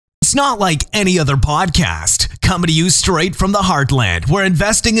It's not like any other podcast, coming to you straight from the heartland where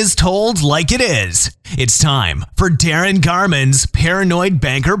investing is told like it is. It's time for Darin Garman's Paranoid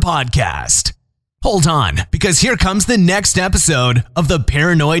Banker Podcast. Hold on, because here comes the next episode of the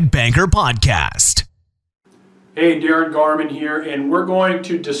Paranoid Banker Podcast. Hey, Darin Garman here, and we're going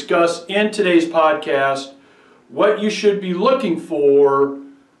to discuss in today's podcast what you should be looking for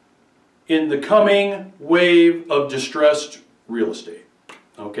in the coming wave of distressed real estate.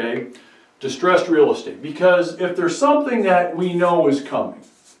 Okay? Distressed real estate. Because if there's something that we know is coming,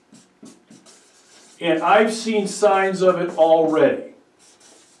 and I've seen signs of it already,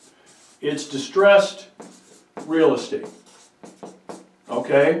 it's distressed real estate.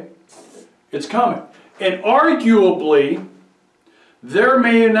 Okay? It's coming. And arguably, there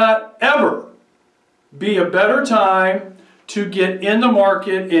may not ever be a better time to get in the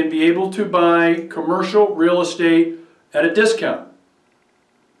market and be able to buy commercial real estate at a discount.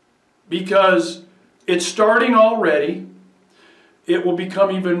 Because it's starting already. It will become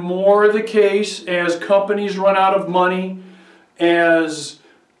even more the case as companies run out of money, and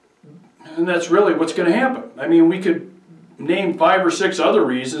that's really what's going to happen. I mean, we could name 5 or 6 other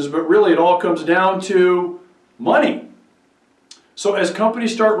reasons, but really it all comes down to money. So as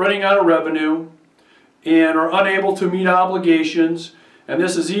companies start running out of revenue and are unable to meet obligations, and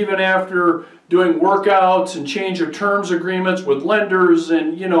this is even after doing workouts and change of terms agreements with lenders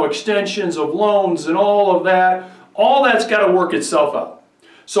and, extensions of loans and all that's got to work itself out.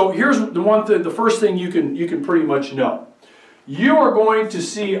 So here's the first thing you can pretty much know. You are going to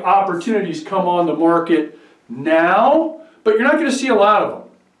see opportunities come on the market now, but you're not going to see a lot of them.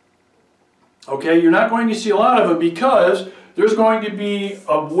 Okay, you're not going to see a lot of them because there's going to be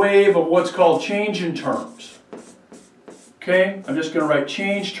a wave of what's called change in terms. Okay, I'm just going to write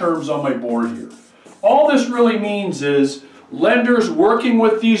change terms on my board here. All this really means is lenders working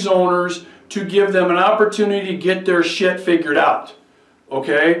with these owners to give them an opportunity to get their shit figured out.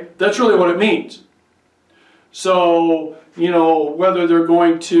 Okay, that's really what it means. So, whether they're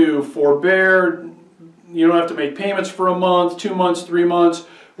going to forbear, you don't have to make payments for a month, 2 months, 3 months,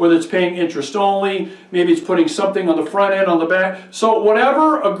 whether it's paying interest only, maybe it's putting something on the front end, on the back. So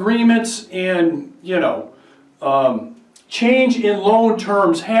whatever agreements and, change in loan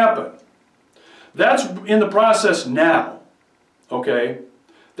terms happen, that's in the process now. Okay?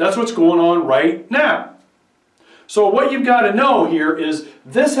 That's what's going on right now. So what you've got to know here is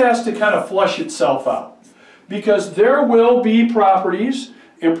this has to kind of flush itself out. Because there will be properties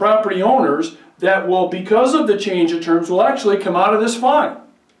and property owners that will, because of the change of terms, will actually come out of this fine.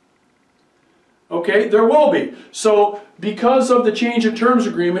 Okay, there will be. So because of the change of terms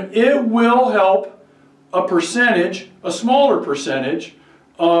agreement, it will help a smaller percentage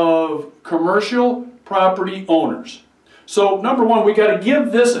of commercial property owners. So number one, we got to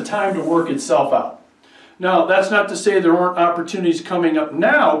give this a time to work itself out. Now, that's not to say there aren't opportunities coming up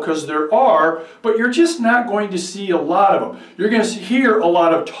now, because there are, but you're just not going to see a lot of them. You're going to hear a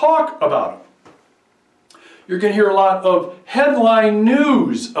lot of talk about them. You're going to hear a lot of headline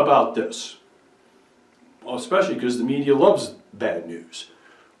news about this. Well, especially because the media loves bad news,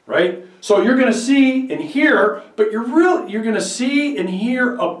 right? So you're going to see and hear, but you're going to see and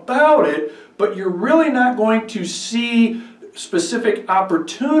hear about it, but you're really not going to see specific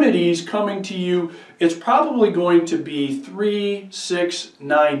opportunities coming to you. It's probably going to be 3, 6,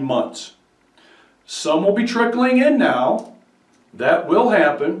 9 months. Some will be trickling in now. That will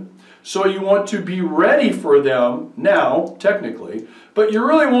happen. So you want to be ready for them now, technically, but you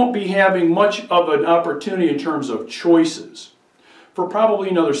really won't be having much of an opportunity in terms of choices for probably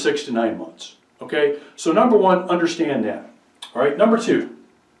another 6 to 9 months. Okay? So number one, understand that. All right? Number two,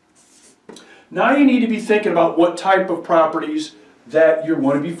 now you need to be thinking about what type of properties that you're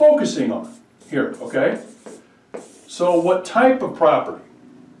going to be focusing on here. Okay? So what type of property?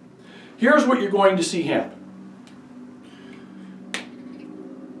 Here's what you're going to see happen.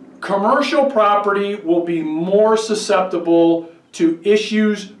 Commercial property will be more susceptible to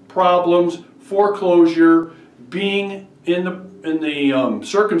issues, problems, foreclosure, being in the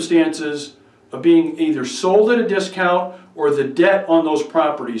circumstances of being either sold at a discount or the debt on those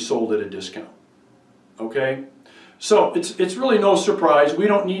properties sold at a discount. Okay? So it's really no surprise. We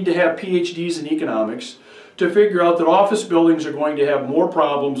don't need to have PhDs in economics to figure out that office buildings are going to have more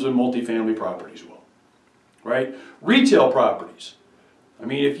problems than multifamily properties will. Right? Retail properties. I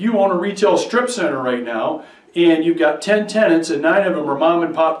mean, if you own a retail strip center right now and you've got 10 tenants and 9 of them are mom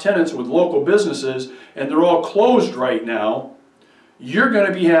and pop tenants with local businesses and they're all closed right now, you're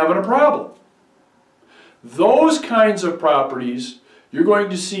going to be having a problem. Those kinds of properties, you're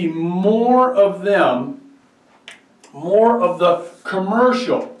going to see more of them, more of the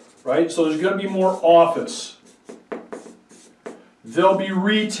commercial right? So there's going to be more office. There'll be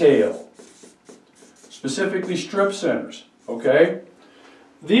retail, specifically strip centers, okay?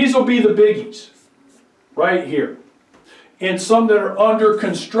 These will be the biggies right here. And some that are under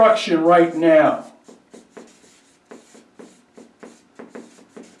construction right now.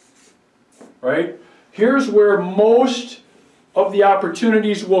 Right? Here's where most of the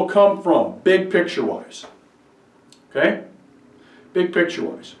opportunities will come from, big picture-wise. Okay? Big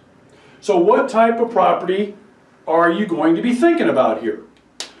picture-wise. So what type of property are you going to be thinking about here?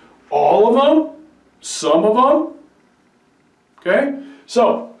 All of them? Some of them? Okay?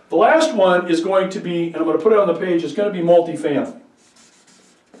 So, the last one is going to be, and I'm going to put it on the page, it's going to be multifamily.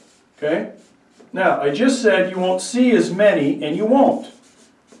 Okay? Now, I just said you won't see as many, and you won't.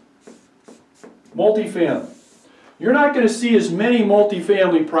 Multifamily. You're not going to see as many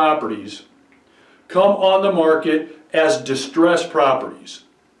multifamily properties come on the market as distressed properties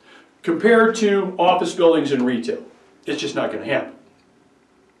compared to office buildings and retail. It's just not going to happen.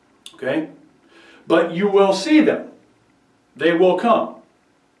 Okay? But you will see them. They will come.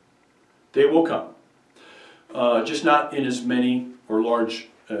 They will come. Just not in as many or large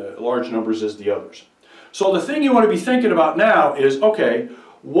numbers as the others. So the thing you want to be thinking about now is, okay,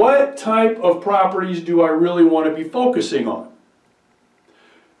 what type of properties do I really want to be focusing on?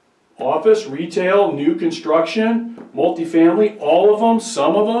 Office, retail, new construction, multifamily, all of them,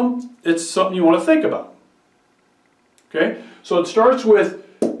 some of them. It's something you want to think about. Okay? So it starts with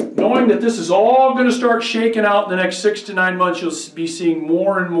knowing that this is all going to start shaking out in the next 6 to 9 months. You'll be seeing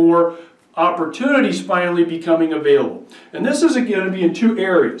more and more opportunities finally becoming available. And this is going to be in 2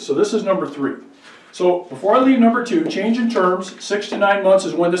 areas. So this is number 3. So before I leave number 2, change in terms, 6 to 9 months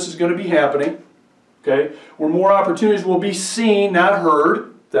is when this is going to be happening. Okay? Where more opportunities will be seen, not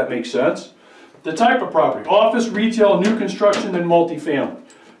heard. If that makes sense. The type of property, office, retail, new construction, and multifamily.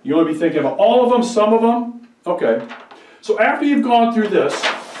 You want to be thinking about all of them, some of them? Okay. So after you've gone through this,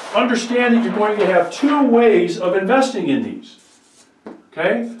 understand that you're going to have 2 ways of investing in these.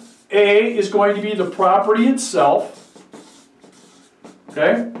 Okay? A is going to be the property itself.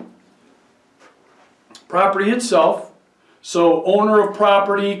 Okay? Property itself. So owner of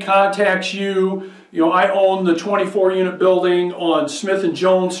property contacts you. You know, I own the 24-unit building on Smith and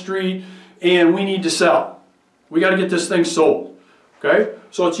Jones Street, and we need to sell. We got to get this thing sold. Okay?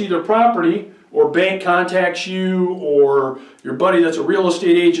 So it's either property, or bank contacts you, or your buddy that's a real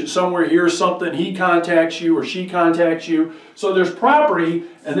estate agent somewhere hears something, he contacts you or she contacts you. So there's property,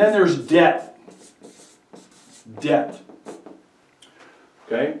 and then there's debt. Debt.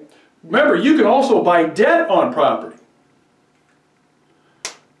 Okay? Remember, you can also buy debt on property.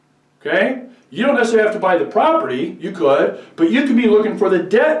 Okay? You don't necessarily have to buy the property, you could, but you could be looking for the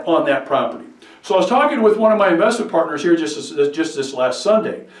debt on that property. So I was talking with one of my investment partners here just this last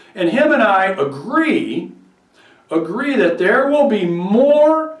Sunday, and him and I agree that there will be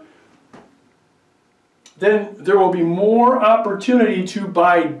more opportunity to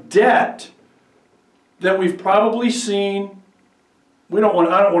buy debt than we've probably seen. I don't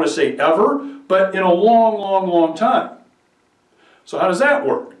want to say ever, but in a long time. So how does that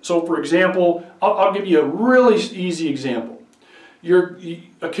work? So for example, I'll give you a really easy example.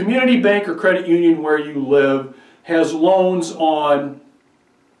 A community bank or credit union where you live has loans on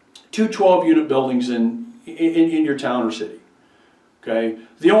 2 12-unit buildings in your town or city. Okay?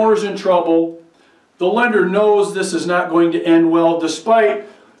 The owner's in trouble. The lender knows this is not going to end well, despite,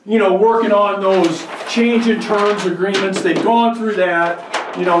 you know, working on those change in terms agreements. They've gone through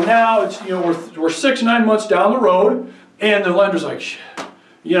that. You know, now it's, you know, we're 6 9 months down the road, and the lender's like, shit.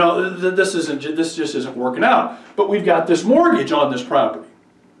 You know, this just isn't working out. But we've got this mortgage on this property.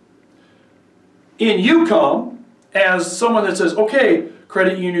 In you come as someone that says, okay,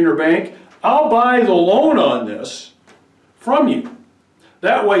 credit union or bank, I'll buy the loan on this from you.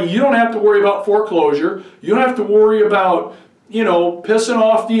 That way you don't have to worry about foreclosure. You don't have to worry about, you know, pissing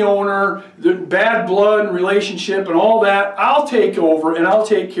off the owner, the bad blood and relationship and all that. I'll take over and I'll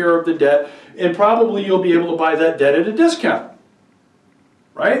take care of the debt, and probably you'll be able to buy that debt at a discount.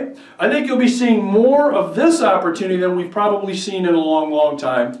 Right? I think you'll be seeing more of this opportunity than we've probably seen in a long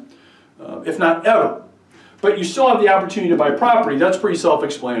time, if not ever. But you still have the opportunity to buy property. That's pretty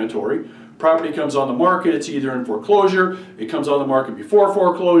self-explanatory. Property comes on the market, it's either in foreclosure, it comes on the market before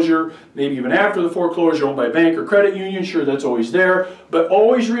foreclosure, maybe even after the foreclosure, owned by a bank or credit union. Sure, that's always there. But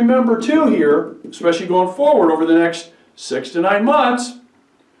always remember too here, especially going forward over the next 6 to 9 months,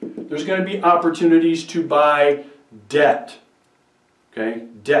 there's going to be opportunities to buy debt. Okay,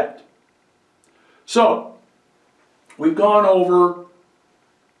 debt. So, we've gone over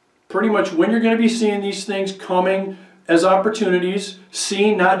pretty much when you're going to be seeing these things coming as opportunities,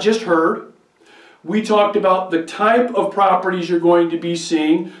 seen, not just heard. We talked about the type of properties you're going to be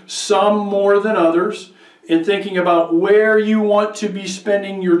seeing, some more than others, and thinking about where you want to be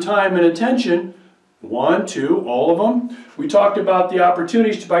spending your time and attention. 1, 2, all of them. We talked about the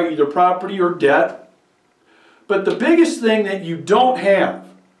opportunities to buy either property or debt. But the biggest thing that you don't have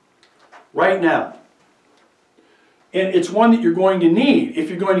right now, and it's one that you're going to need if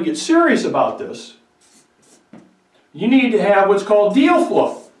you're going to get serious about this, you need to have what's called deal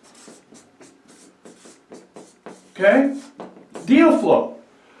flow. Okay? Deal flow.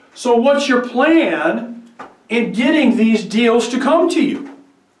 So what's your plan in getting these deals to come to you?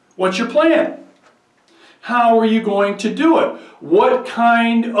 What's your plan? How are you going to do it? What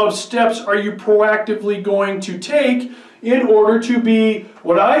kind of steps are you proactively going to take in order to be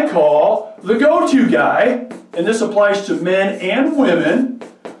what I call the go-to guy, and this applies to men and women,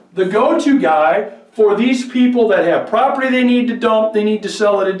 the go-to guy for these people that have property they need to dump, they need to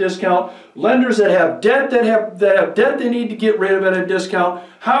sell at a discount, lenders that have debt that have debt they need to get rid of at a discount.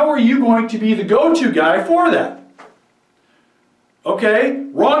 How are you going to be the go-to guy for that? Okay,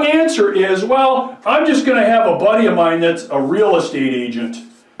 wrong answer is, well, I'm just going to have a buddy of mine that's a real estate agent.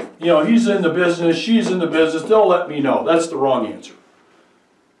 You know, he's in the business, she's in the business, they'll let me know. That's the wrong answer.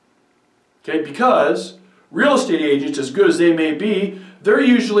 Okay, because real estate agents, as good as they may be, they're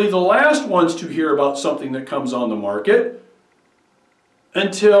usually the last ones to hear about something that comes on the market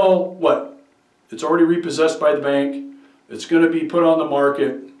until, what? It's already repossessed by the bank, it's going to be put on the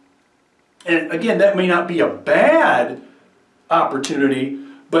market. And again, that may not be a bad opportunity,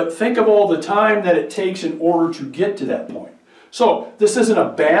 but think of all the time that it takes in order to get to that point. So this isn't a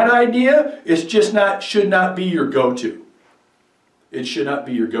bad idea, it's just should not be your go-to. It should not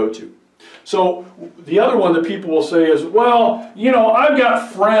be your go-to. So the other one that people will say is, well, you know, I've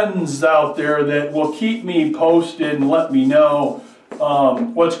got friends out there that will keep me posted and let me know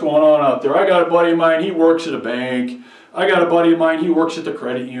what's going on out there. I got a buddy of mine, he works at a bank. I got a buddy of mine, he works at the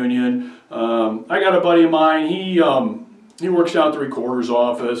credit union. I got a buddy of mine, he works down at the recorder's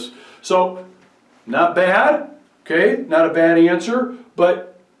office. So, not bad, okay? Not a bad answer,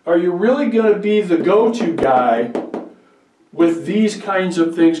 but are you really going to be the go-to guy with these kinds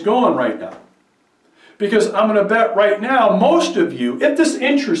of things going right now? Because I'm going to bet right now, most of you, if this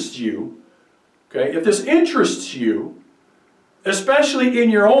interests you, okay, if this interests you, especially in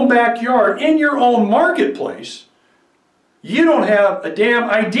your own backyard, in your own marketplace, you don't have a damn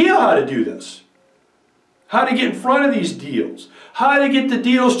idea how to do this. How to get in front of these deals. How to get the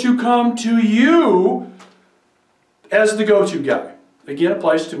deals to come to you as the go-to guy. Again,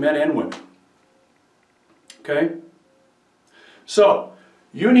 applies to men and women. Okay? So,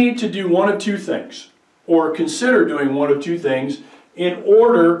 you need to do one of two things, or consider doing one of two things, in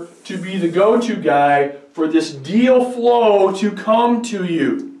order to be the go-to guy for this deal flow to come to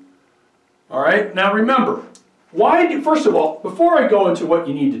you. Alright? Now remember, first of all, before I go into what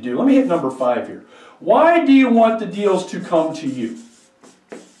you need to do, let me hit number 5 here. Why do you want the deals to come to you?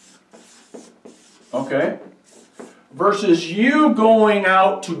 Okay? Versus you going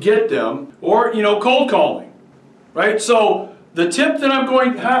out to get them, or, you know, cold calling. Right? So, the tip that I'm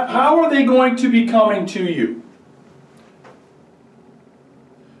going, how are they going to be coming to you?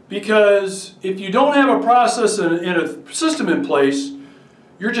 Because if you don't have a process and a system in place,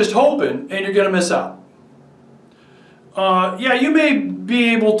 you're just hoping and you're going to miss out. Yeah, you may be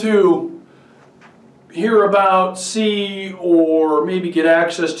able to hear about, see, or maybe get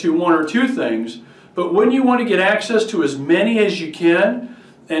access to one or two things, but when you want to get access to as many as you can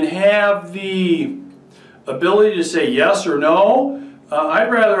and have the ability to say yes or no, I'd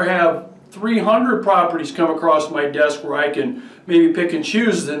rather have 300 properties come across my desk where I can maybe pick and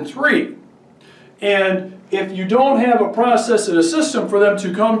choose than 3. And if you don't have a process and a system for them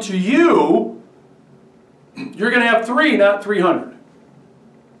to come to you, you're going to have 3, not 300.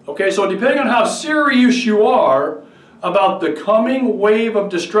 Okay, so depending on how serious you are about the coming wave of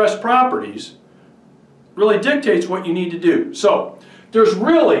distressed properties, really dictates what you need to do. So, there's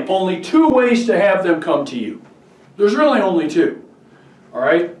really only 2 ways to have them come to you. There's really only 2.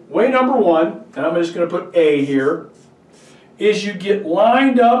 Alright, way number 1, and I'm just going to put A here, is you get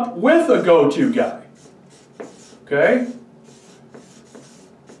lined up with a go-to guy. Okay?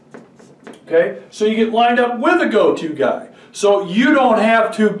 Okay, so you get lined up with a go-to guy. So you don't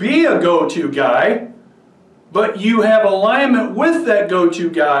have to be a go-to guy, but you have alignment with that go-to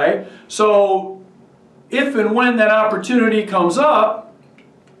guy. So if and when that opportunity comes up,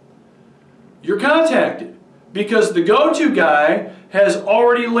 you're contacted. Because the go-to guy has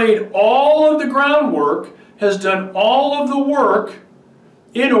already laid all of the groundwork, has done all of the work,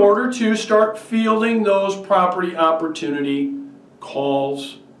 in order to start fielding those property opportunity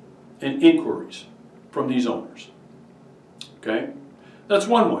calls and inquiries from these owners. Okay? That's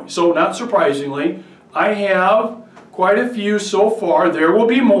one way. So not surprisingly, I have quite a few so far. There will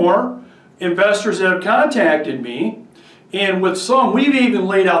be more investors that have contacted me, and with some we've even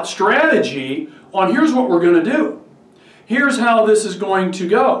laid out strategy on here's what we're going to do. Here's how this is going to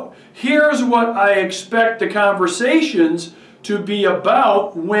go. Here's what I expect the conversations to be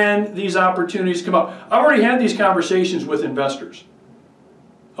about when these opportunities come up. I've already had these conversations with investors.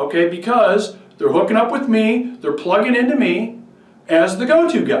 Okay, because they're hooking up with me, they're plugging into me as the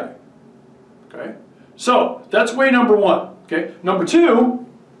go-to guy. Okay, so that's way number one. Okay, number two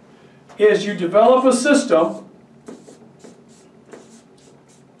is you develop a system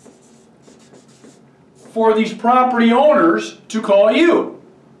for these property owners to call you,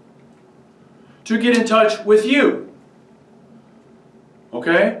 to get in touch with you.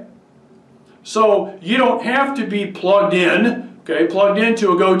 Okay? So you don't have to be plugged in, okay, plugged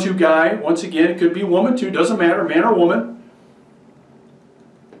into a go-to guy. Once again, it could be woman too, doesn't matter, man or woman.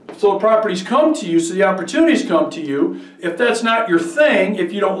 So the properties come to you, so the opportunities come to you. If that's not your thing,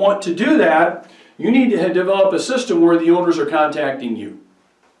 if you don't want to do that, you need to develop a system where the owners are contacting you.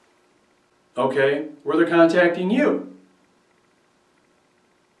 Okay? Where they're contacting you.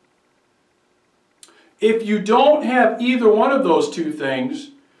 If you don't have either one of those two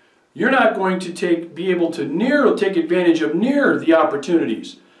things, you're not going to be able to take advantage of the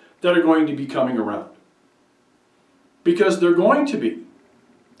opportunities that are going to be coming around. Because they're going to be.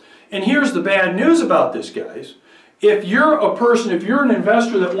 And here's the bad news about this, guys. If you're an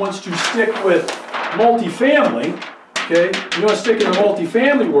investor that wants to stick with multifamily, okay, you want to stick in the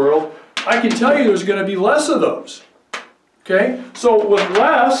multifamily world, I can tell you there's going to be less of those. Okay? So with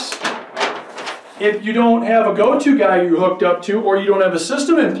less, if you don't have a go-to guy you're hooked up to, or you don't have a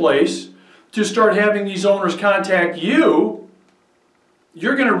system in place to start having these owners contact you,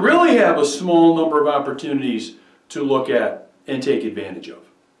 you're going to really have a small number of opportunities to look at and take advantage of.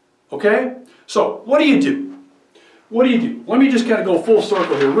 Okay? So, what do you do? What do you do? Let me just kind of go full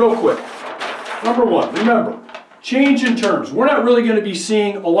circle here real quick. Number one, remember, change in terms. We're not really going to be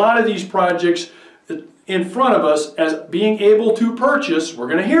seeing a lot of these projects in front of us as being able to purchase. We're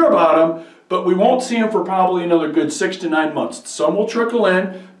going to hear about them, but we won't see them for probably another good 6 to 9 months. Some will trickle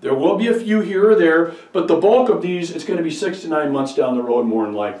in. There will be a few here or there, but the bulk of these, it's going to be 6 to 9 months down the road more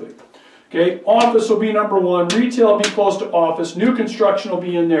than likely. Okay, office will be number one, retail will be close to office, new construction will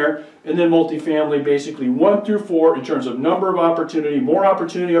be in there, and then multifamily basically 1 through 4 in terms of number of opportunity, more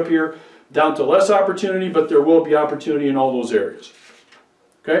opportunity up here, down to less opportunity, but there will be opportunity in all those areas.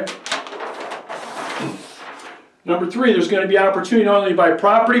 Okay? Number 3, there's going to be opportunity not only by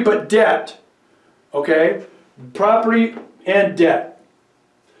property, but debt. Okay? Property and debt.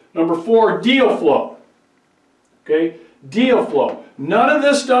 Number 4, deal flow. Okay? Deal flow. None of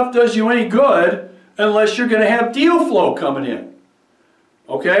this stuff does you any good unless you're going to have deal flow coming in.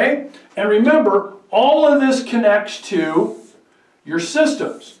 Okay? And remember, all of this connects to your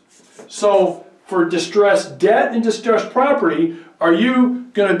systems. So, for distressed debt and distressed property, are you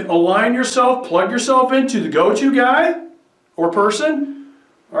going to align yourself, plug yourself into the go-to guy or person?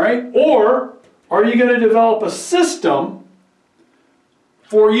 All right? Or are you going to develop a system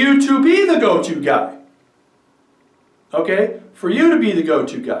for you to be the go-to guy? Okay? For you to be the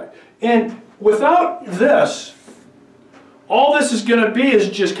go-to guy. And without this, all this is going to be is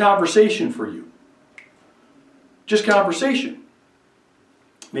just conversation for you. Just conversation.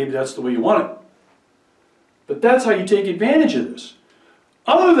 Maybe that's the way you want it. But that's how you take advantage of this.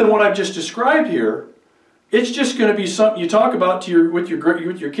 Other than what I've just described here, it's just going to be something you talk about with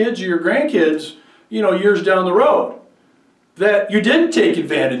your kids or your grandkids, years down the road. That you didn't take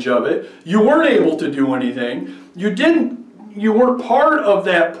advantage of it, you weren't able to do anything, you weren't part of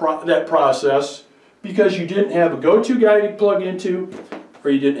that process because you didn't have a go-to guy to plug into,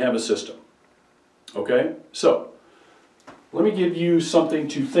 or you didn't have a system. Okay? So, let me give you something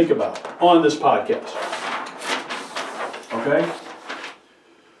to think about on this podcast. Okay?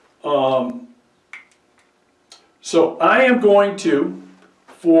 So I am going to,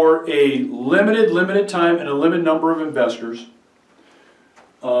 for a limited time and a limited number of investors,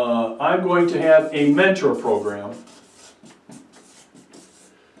 I'm going to have a mentor program,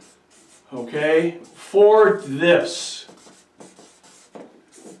 okay, for this.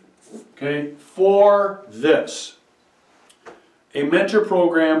 Okay, for this. A mentor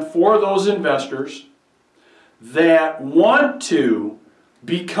program for those investors that want to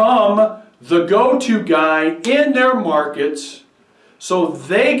become the go-to guy in their markets, so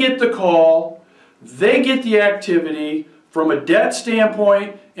they get the call, they get the activity, from a debt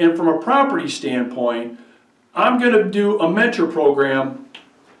standpoint and from a property standpoint, I'm going to do a mentor program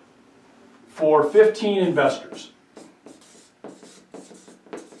for 15 investors.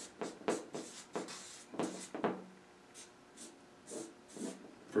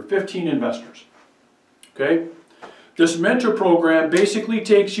 For 15 investors. Okay? This mentor program basically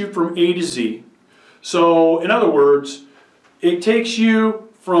takes you from A to Z. So, in other words, it takes you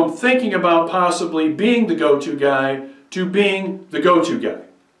from thinking about possibly being the go-to guy to being the go-to guy.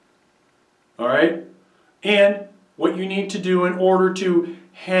 All right? And what you need to do in order to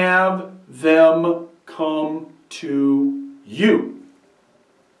have them come to you.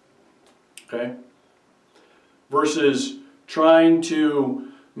 Okay? Versus trying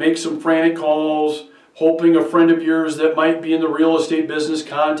to make some frantic calls, hoping a friend of yours that might be in the real estate business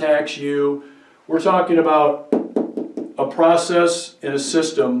contacts you. We're talking about a process and a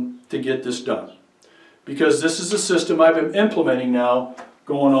system to get this done. Because this is a system I've been implementing now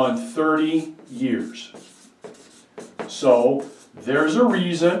going on 30 years. So there's a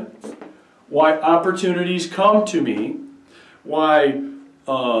reason why opportunities come to me, why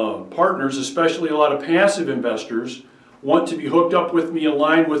partners, especially a lot of passive investors, want to be hooked up with me,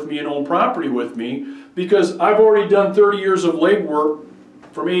 aligned with me, and own property with me, because I've already done 30 years of legwork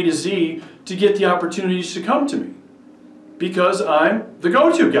from A to Z to get the opportunities to come to me. Because I'm the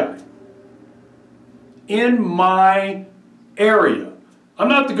go-to guy in my area. I'm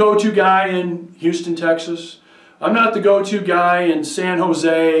not the go-to guy in Houston, Texas. I'm not the go-to guy in San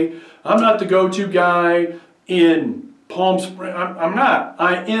Jose. I'm not the go-to guy in Palm Springs. I'm not.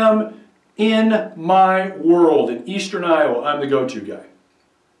 I am in my world. In Eastern Iowa, I'm the go-to guy.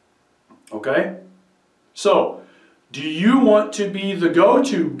 Okay? So, do you want to be the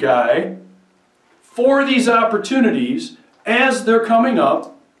go-to guy for these opportunities as they're coming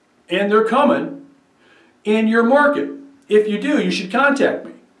up and they're coming in your market? If you do, you should contact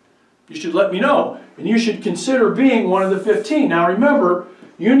me. You should let me know. And you should consider being one of the 15. Now remember,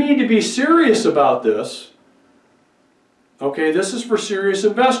 you need to be serious about this. Okay, this is for serious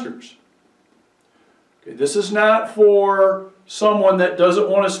investors. Okay, this is not for someone that doesn't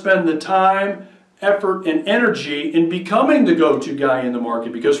want to spend the time, effort, and energy in becoming the go-to guy in the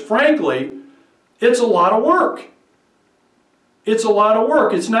market, because frankly, it's a lot of work. It's a lot of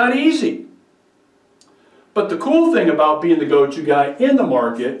work. It's not easy. But the cool thing about being the go-to guy in the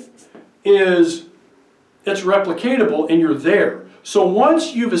market is it's replicatable and you're there. So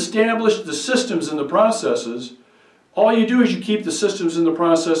once you've established the systems and the processes, all you do is you keep the systems and the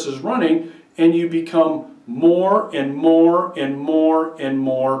processes running, and you become more and more and more and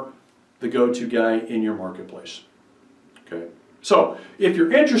more the go-to guy in your marketplace. Okay. So if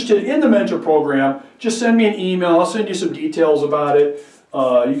you're interested in the mentor program, just send me an email. I'll send you some details about it.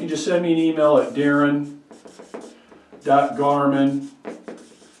 You can just send me an email at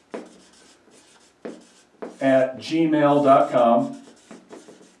darin.garman@gmail.com.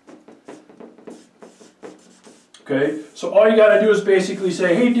 Okay, so all you got to do is basically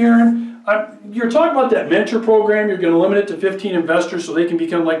say, hey Darin, you're talking about that mentor program, you're going to limit it to 15 investors so they can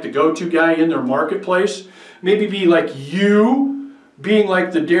become like the go-to guy in their marketplace. Maybe be like you, being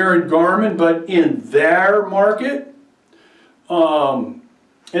like the Darin Garman, but in their market. And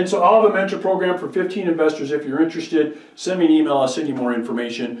so I'll have a mentor program for 15 investors. If you're interested, send me an email, I'll send you more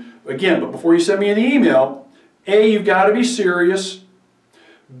information. Again, but before you send me an email, A, you've got to be serious.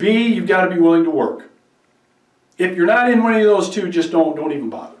 B, you've got to be willing to work. If you're not in one of those two, just don't even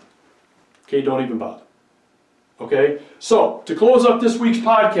bother. Okay, don't even bother. Okay, so to close up this week's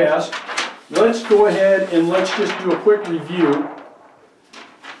podcast, let's go ahead and let's just do a quick review,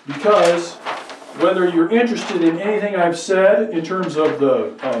 because whether you're interested in anything I've said in terms of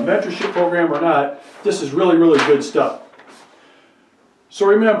the mentorship program or not, this is really, really good stuff. So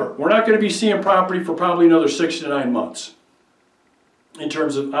remember, we're not going to be seeing property for probably another 6 to 9 months in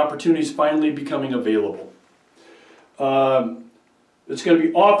terms of opportunities finally becoming available. It's going to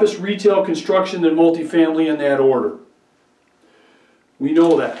be office, retail, construction, then multifamily in that order. We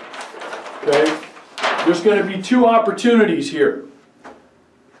know that. Okay? There's going to be 2 opportunities here.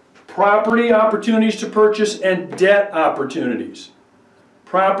 Property opportunities to purchase and debt opportunities.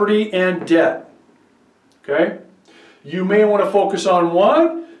 Property and debt. Okay? You may want to focus on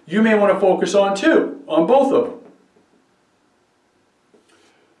one. You may want to focus on 2. On both of them.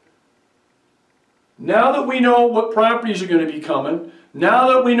 Now that we know what properties are going to be coming, now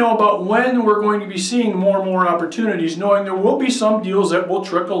that we know about when we're going to be seeing more and more opportunities, knowing there will be some deals that will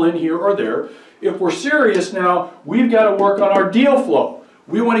trickle in here or there, if we're serious now, we've got to work on our deal flow.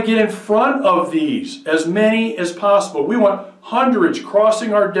 We want to get in front of these, as many as possible. We want hundreds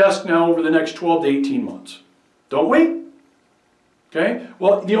crossing our desk now over the next 12 to 18 months. Don't we? Okay?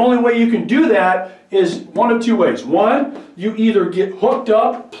 Well, the only way you can do that is one of two ways. One, you either get hooked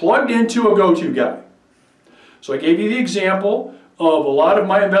up, plugged into a go-to guy. So I gave you the example of a lot of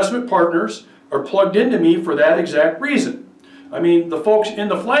my investment partners are plugged into me for that exact reason. I mean, the folks in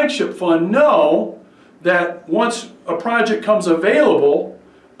the flagship fund know that once a project comes available,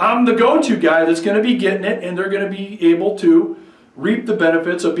 I'm the go-to guy that's going to be getting it, and they're going to be able to reap the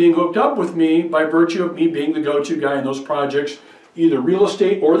benefits of being hooked up with me by virtue of me being the go-to guy in those projects. Either real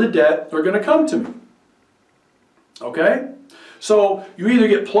estate or the debt are going to come to me. Okay? So you either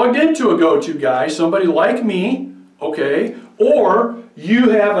get plugged into a go-to guy, somebody like me, okay, or you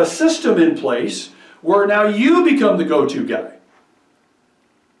have a system in place where now you become the go-to guy.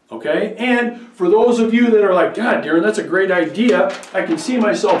 Okay? And for those of you that are like, God, Darin, that's a great idea. I can see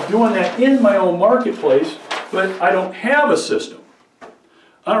myself doing that in my own marketplace, but I don't have a system.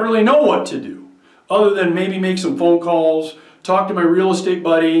 I don't really know what to do, other than maybe make some phone calls, talk to my real estate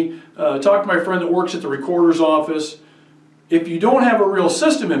buddy, talk to my friend that works at the recorder's office. If you don't have a real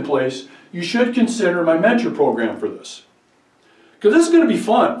system in place, you should consider my mentor program for this. Because this is going to be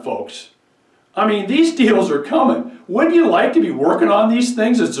fun, folks. I mean, these deals are coming. Wouldn't you like to be working on these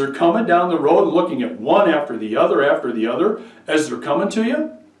things as they're coming down the road and looking at one after the other as they're coming to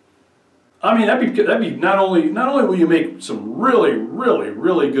you? I mean, that'd be not only will you make some really, really,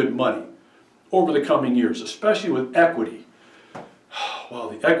 really good money over the coming years, especially with equity. Well,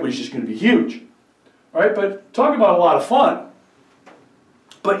 the equity is just going to be huge, right? But talk about a lot of fun.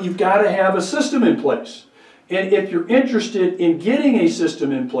 But you've got to have a system in place. And if you're interested in getting a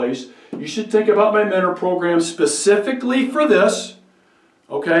system in place, you should think about my mentor program specifically for this,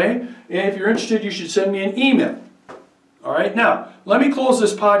 okay? And if you're interested, you should send me an email. All right? Now, let me close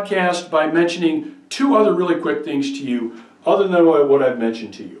this podcast by mentioning two other really quick things to you, other than what I've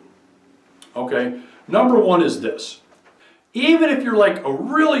mentioned to you. Okay? Number one is this. Even if you're like a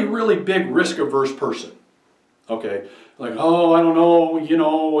really, really big risk-averse person, okay, like, oh, I don't know, you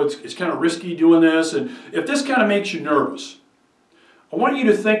know, it's kind of risky doing this, and if this kind of makes you nervous, I want you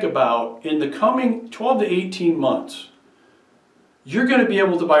to think about in the coming 12 to 18 months, you're going to be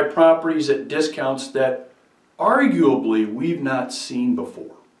able to buy properties at discounts that arguably we've not seen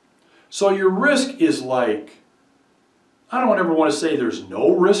before. So your risk is like, I don't ever want to say there's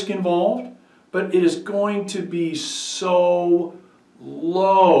no risk involved, but it is going to be so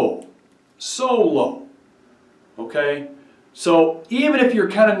low, okay? So even if you're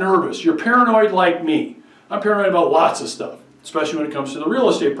kind of nervous, you're paranoid like me. I'm paranoid about lots of stuff, especially when it comes to the real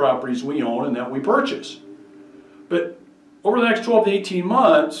estate properties we own and that we purchase. But over the next 12 to 18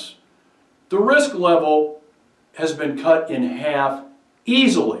 months, the risk level has been cut in half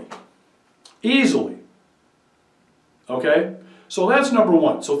easily. Easily. Okay? So that's number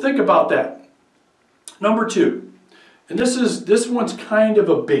one. So think about that. Number two, and this one's kind of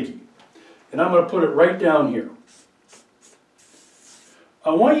a biggie, and I'm going to put it right down here.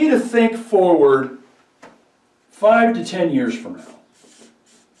 I want you to think forward 5 to 10 years from now.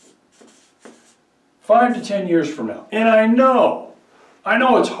 5 to 10 years from now. And I know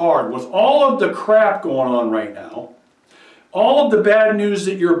it's hard with all of the crap going on right now, all of the bad news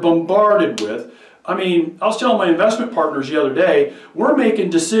that you're bombarded with. I mean, I was telling my investment partners the other day, we're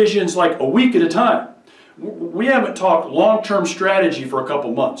making decisions like a week at a time. We haven't talked long-term strategy for a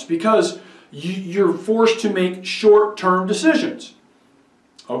couple months because you're forced to make short-term decisions.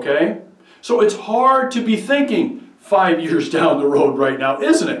 Okay? So it's hard to be thinking 5 years down the road right now,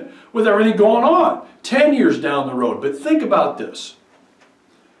 isn't it? With everything going on. 10 years down the road. But think about this.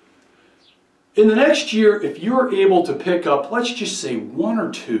 In the next year, if you're able to pick up, let's just say 1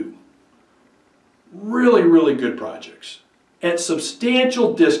 or 2 really, really good projects at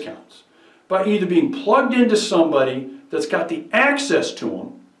substantial discounts by either being plugged into somebody that's got the access to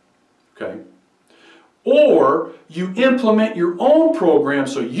them, okay, or you implement your own program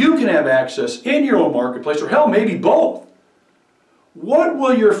so you can have access in your own marketplace, or hell, maybe both. What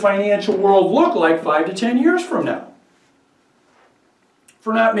will your financial world look like 5 to 10 years from now?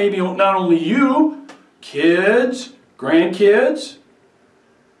 For not only you, kids, grandkids.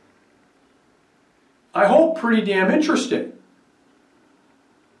 I hope pretty damn interesting.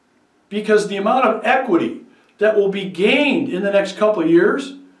 Because the amount of equity that will be gained in the next couple of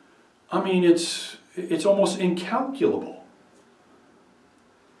years, I mean, it's almost incalculable.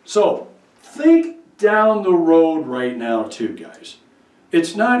 So, think down the road right now too, guys.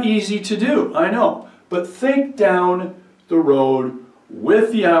 It's not easy to do, I know. But think down the road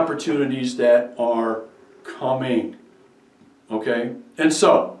with the opportunities that are coming. Okay? And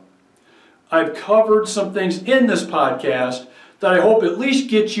so, I've covered some things in this podcast that I hope at least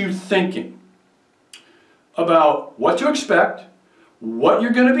get you thinking about what to expect, what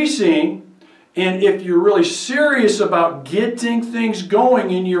you're going to be seeing, and if you're really serious about getting things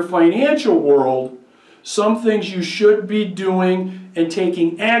going in your financial world, some things you should be doing and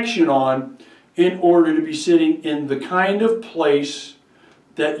taking action on in order to be sitting in the kind of place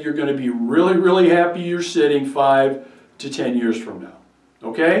that you're going to be really, really happy you're sitting 5 to 10 years from now.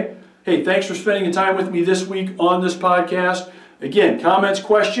 Okay? Hey, thanks for spending the time with me this week on this podcast. Again, comments,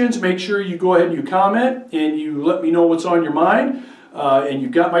 questions, make sure you go ahead and you comment and you let me know what's on your mind. And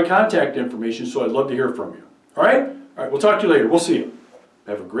you've got my contact information, so I'd love to hear from you. All right? All right, we'll talk to you later. We'll see you.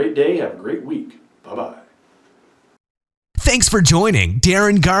 Have a great day. Have a great week. Bye-bye. Thanks for joining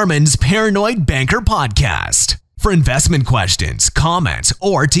Darin Garman's Paranoid Banker Podcast. For investment questions, comments,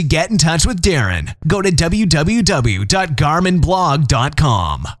 or to get in touch with Darin, go to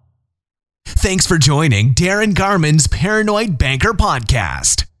www.garmanblog.com. Thanks for joining Darin Garman's Paranoid Banker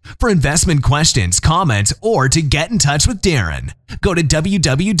Podcast. For investment questions, comments, or to get in touch with Darin, go to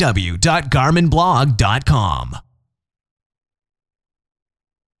www.garmanblog.com.